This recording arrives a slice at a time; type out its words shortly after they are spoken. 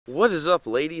What is up,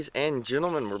 ladies and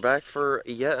gentlemen? We're back for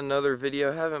yet another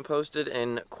video. Haven't posted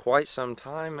in quite some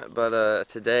time, but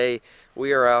today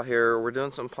we are out here. We're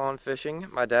doing some pond fishing.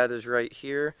 My dad is right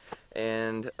here,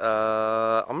 and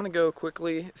I'm gonna go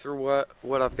quickly through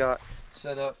what I've got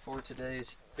set up for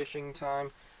today's fishing time.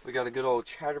 We got a good old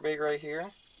chatterbait right here.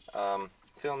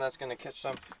 Feeling that's gonna catch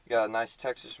some. We got a nice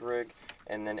Texas rig,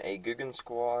 and then a Guggen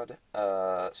Squad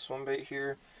swim bait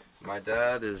here. My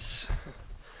dad is,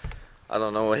 I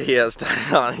don't know what he has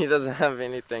tied on. He doesn't have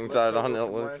anything tied on, it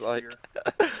looks like.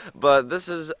 But this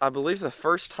is, I believe, the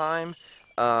first time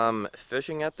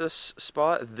fishing at this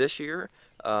spot this year.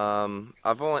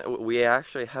 We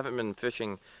actually haven't been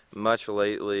fishing much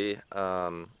lately,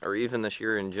 or even this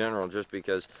year in general, just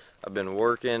because I've been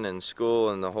working and school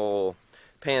and the whole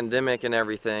pandemic and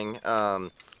everything.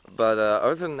 But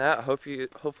other than that,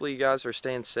 hopefully you guys are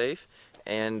staying safe.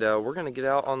 And we're going to get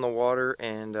out on the water,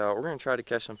 and we're going to try to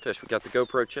catch some fish. We got the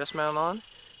GoPro chest mount on,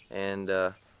 and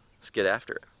let's get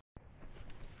after it.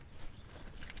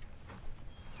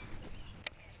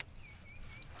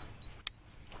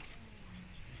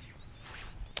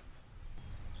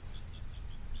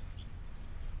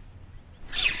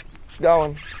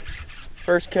 Going.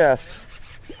 First cast.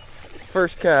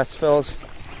 First cast, fellas.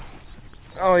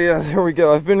 Oh yeah, there we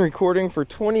go. I've been recording for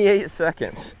 28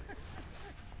 seconds.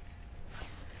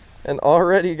 And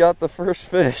already got the first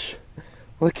fish.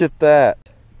 Look at that.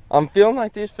 I'm feeling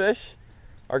like these fish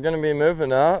are going to be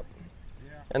moving up,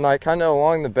 and like kind of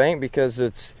along the bank, because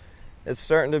it's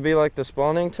starting to be like the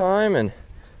spawning time. And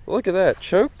look at that,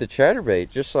 choke the chatterbait,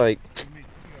 just like,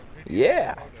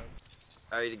 yeah.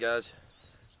 Alrighty guys,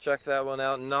 check that one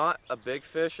out. Not a big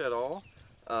fish at all,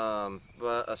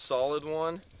 but a solid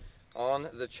one on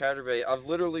the chatterbait. I've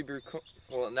literally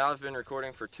now I've been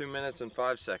recording for 2 minutes and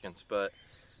 5 seconds, but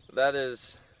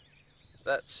that's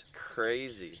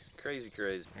crazy. Crazy.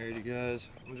 Alrighty guys,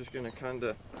 I'm just gonna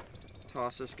kinda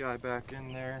toss this guy back in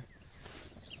there.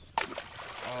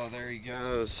 Oh, there he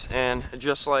goes. And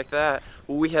just like that,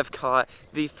 we have caught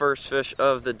the first fish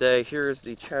of the day. Here's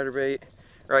the chatterbait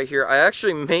right here. I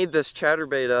actually made this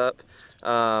chatterbait up.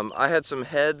 I had some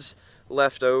heads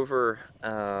left over,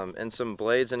 and some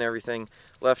blades and everything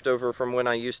left over from when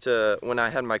I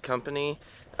had my company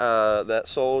that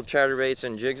sold chatterbaits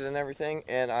and jigs and everything,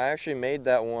 and I actually made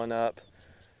that one up.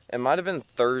 It might have been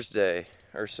Thursday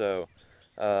or so,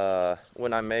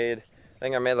 when I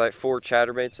think I made like 4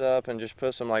 chatterbaits up and just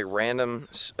put some like random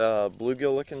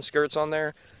bluegill looking skirts on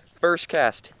there. First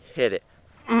cast, hit it.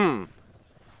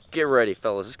 Get ready,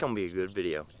 fellas, it's gonna be a good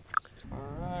video.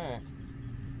 Alright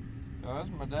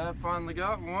guys, my dad finally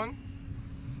got one.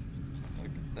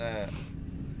 Look at that.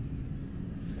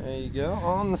 There you go,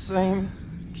 on the same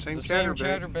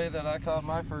chatterbait that I caught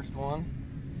my first one.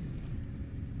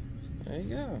 There you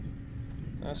go.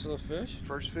 Nice little fish.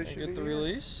 First fish of the year. Get the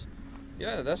release.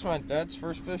 Yeah, that's my dad's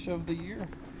first fish of the year.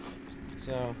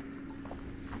 So.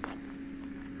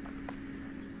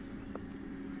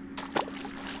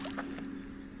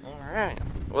 Alright.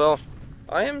 Well,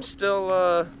 I'm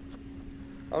still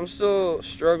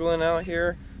struggling out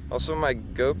here. Also, my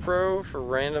GoPro, for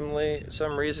randomly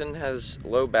some reason, has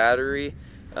low battery.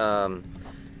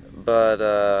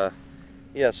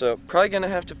 Yeah, so probably gonna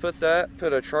have to put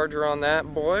a charger on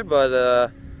that boy,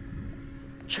 but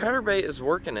chatterbait is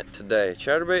working it today.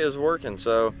 Chatterbait is working,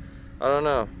 so I don't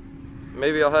know.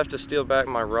 Maybe I'll have to steal back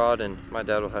my rod, and my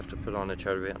dad will have to put on a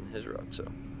chatterbait on his rod, so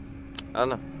I don't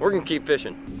know. We're gonna keep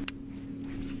fishing.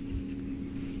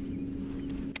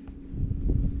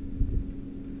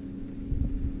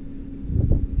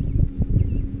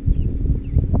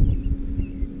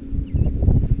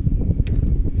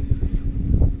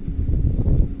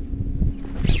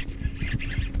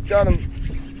 Got him.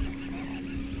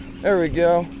 There we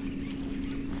go.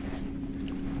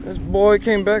 This boy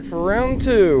came back for round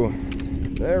 2.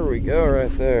 There we go, right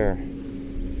there.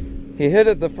 He hit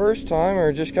it the first time,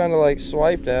 or just kind of like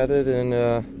swiped at it, and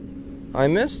I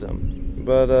missed him.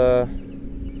 But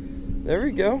there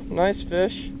we go. Nice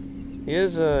fish.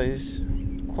 He's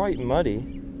quite muddy,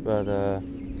 but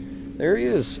there he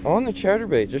is on the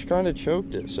chatterbait. Just kind of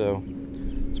choked it, so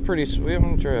it's pretty sweet. I'm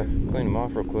gonna try to clean him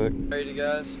off real quick. Alrighty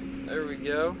guys, there we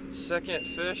go. Second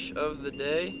fish of the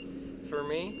day for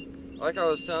me. Like I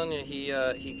was telling you,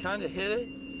 he kind of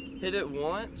hit it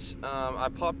once. I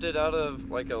popped it out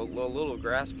of like a little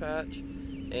grass patch,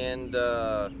 and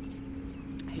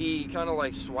he kind of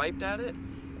like swiped at it,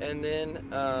 and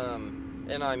then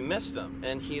and I missed him,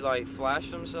 and he like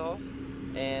flashed himself,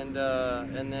 and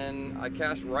then I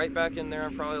cast right back in there.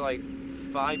 I'm probably like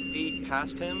 5 feet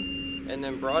past him, and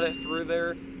then brought it through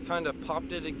there, kind of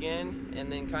popped it again,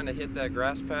 and then kind of hit that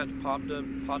grass patch, popped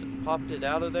it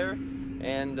out of there,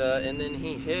 and then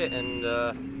he hit, and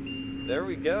there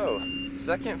we go.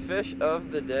 Second fish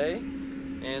of the day,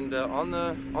 and on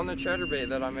the chatterbait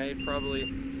that I made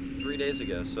probably 3 days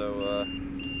ago. So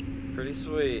pretty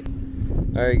sweet.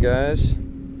 All right, guys,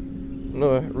 I'm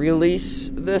gonna release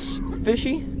this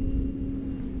fishy.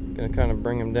 Gonna kind of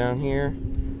bring him down here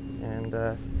and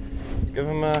give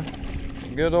him a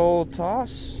good old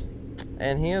toss,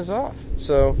 and he is off.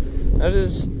 So that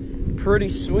is pretty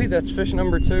sweet. That's fish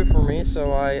number 2 for me.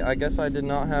 So I guess I did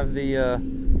not have the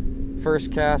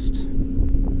first cast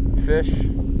fish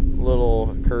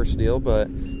little curse deal, but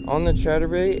on the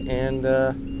chatterbait, and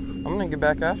I'm gonna get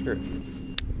back after it.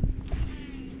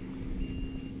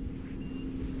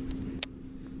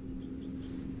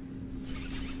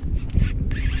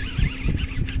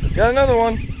 Got another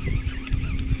one.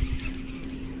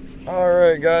 All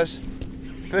right, guys,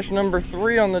 fish number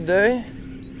 3 on the day,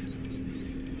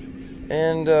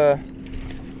 and oh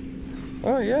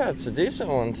yeah, it's a decent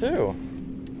one too.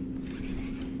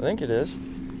 I think it is.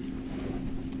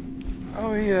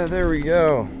 Oh yeah, there we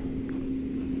go.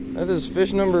 That is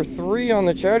fish number 3 on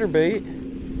the chatterbait,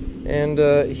 and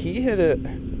he hit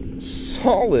it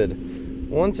solid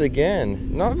once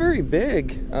again. Not very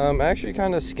big, actually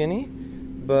kind of skinny,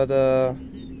 but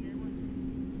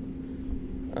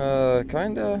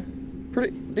kind of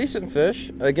pretty decent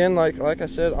fish. Again, like I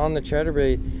said, on the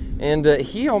chatterbait, and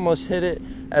he almost hit it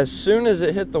as soon as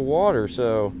it hit the water.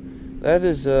 So that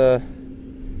is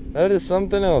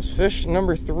something else. Fish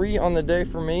number 3 on the day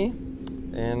for me,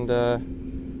 and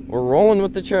we're rolling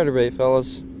with the chatterbait,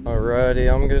 fellas. Alrighty,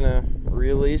 I'm gonna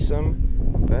release him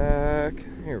back.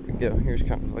 Here we go. Here's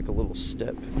kind of like a little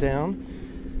step down.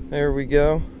 There we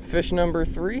go. Fish number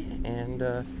 3, and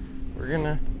we're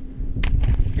gonna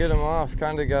get him off.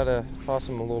 Kind of gotta toss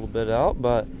him a little bit out,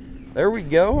 but there we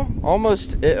go.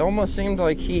 It almost seemed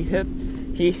like he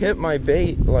hit my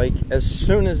bait like as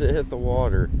soon as it hit the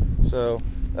water. So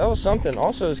that was something.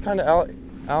 Also, it's kind of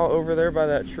out over there by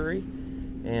that tree,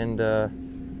 and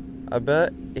I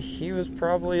bet he was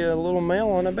probably a little male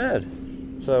on a bed.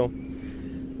 So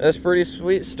that's pretty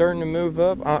sweet. Starting to move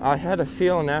up. I had a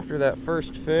feeling after that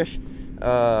first fish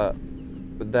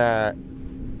that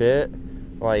bit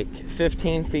like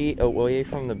 15 feet away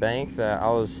from the bank, that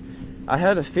I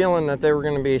had a feeling that they were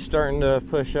going to be starting to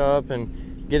push up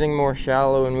and getting more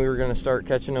shallow, and we were going to start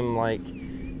catching them like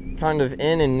kind of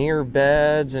in and near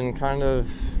beds, and kind of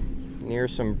near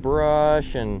some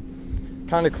brush, and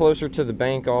kind of closer to the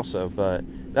bank also. But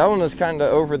that one was kind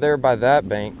of over there by that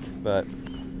bank. But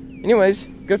anyways,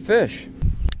 good fish.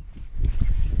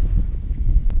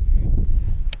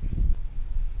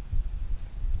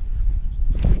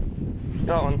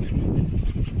 Got one.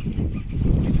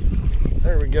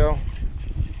 There we go.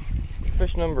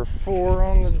 Fish number 4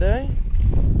 on the day.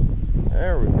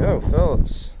 There we go,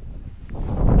 fellas.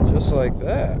 Just like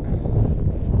that.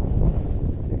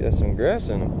 He got some grass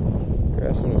in him.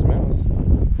 Grass in his mouth.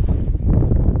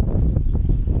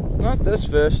 Not this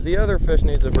fish. The other fish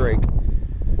needs a break.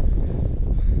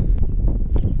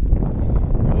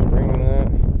 Just bringing that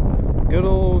good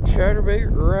old chatterbait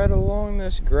right along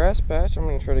this grass patch. I'm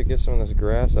going to try to get some of this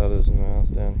grass out of his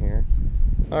mouth down here.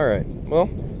 Alright, well,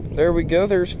 there we go.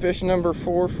 There's fish number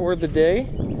 4 for the day.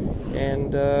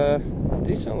 And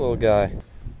decent little guy.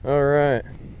 Alright,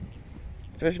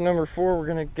 fish number 4, we're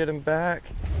going to get him back.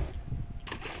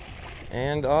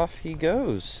 And off he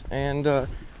goes. And I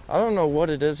don't know what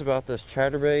it is about this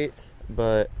chatterbait,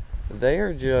 but they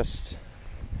are just,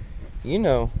 you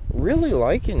know, really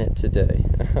liking it today.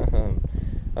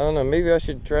 I don't know, maybe I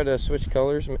should try to switch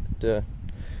colors to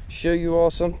show you all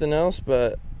something else,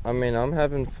 but I mean, I'm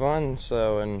having fun,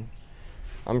 so, and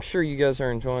I'm sure you guys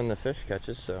are enjoying the fish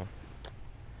catches, so,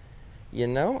 you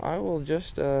know, I will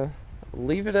just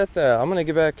leave it at that. I'm going to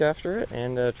get back after it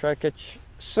and try to catch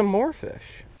some more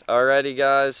fish. Alrighty,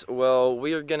 guys, well,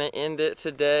 we are going to end it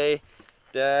today.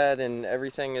 Dad and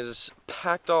everything is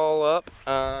packed all up.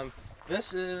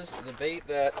 This is the bait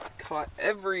that caught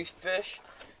every fish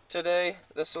today.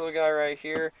 This little guy right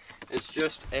here is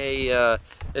just a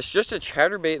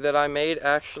chatterbait that I made,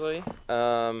 actually.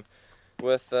 I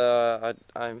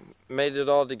made it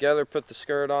all together, put the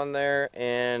skirt on there,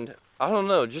 and I don't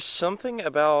know, just something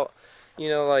about, you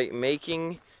know, like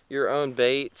making your own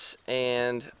baits,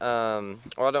 and well,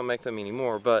 I don't make them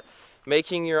anymore, but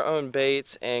making your own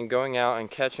baits and going out and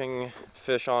catching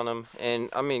fish on them, and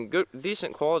I mean good,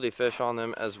 decent quality fish on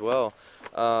them as well.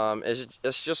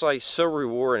 It's just like so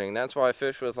rewarding. That's why I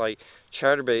fish with like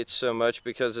chatterbaits so much,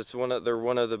 because it's they're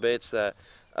one of the baits that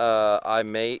I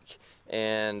make,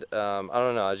 and I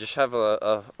don't know, I just have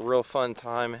a real fun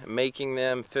time making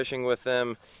them, fishing with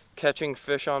them, catching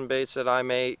fish on baits that I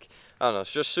make. I don't know,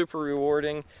 it's just super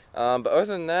rewarding. But other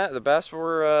than that, the bass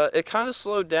were, it kind of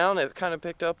slowed down. It kind of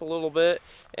picked up a little bit,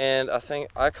 and I think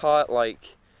I caught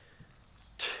like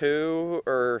 2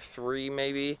 or 3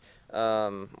 maybe,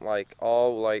 like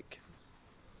all like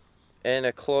in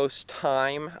a close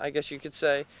time, I guess you could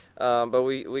say. But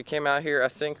we came out here. I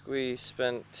think we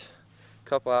spent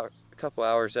a couple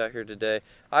hours out here today.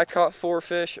 I caught 4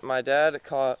 fish. My dad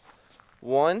caught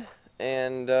 1.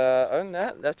 And other than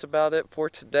that, that's about it for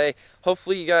today.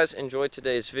 Hopefully you guys enjoyed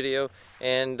today's video.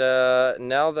 And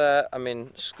now that, I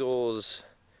mean, school is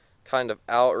kind of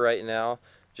out right now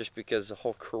just because the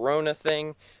whole corona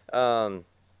thing.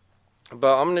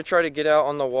 But I'm going to try to get out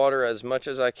on the water as much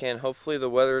as I can. Hopefully the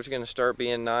weather is going to start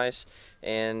being nice.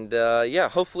 And yeah,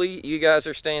 hopefully you guys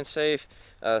are staying safe.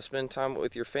 Spend time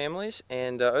with your families.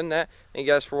 And other than that, thank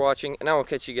you guys for watching. And I will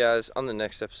catch you guys on the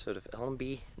next episode of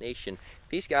LMB Nation.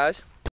 Peace, guys.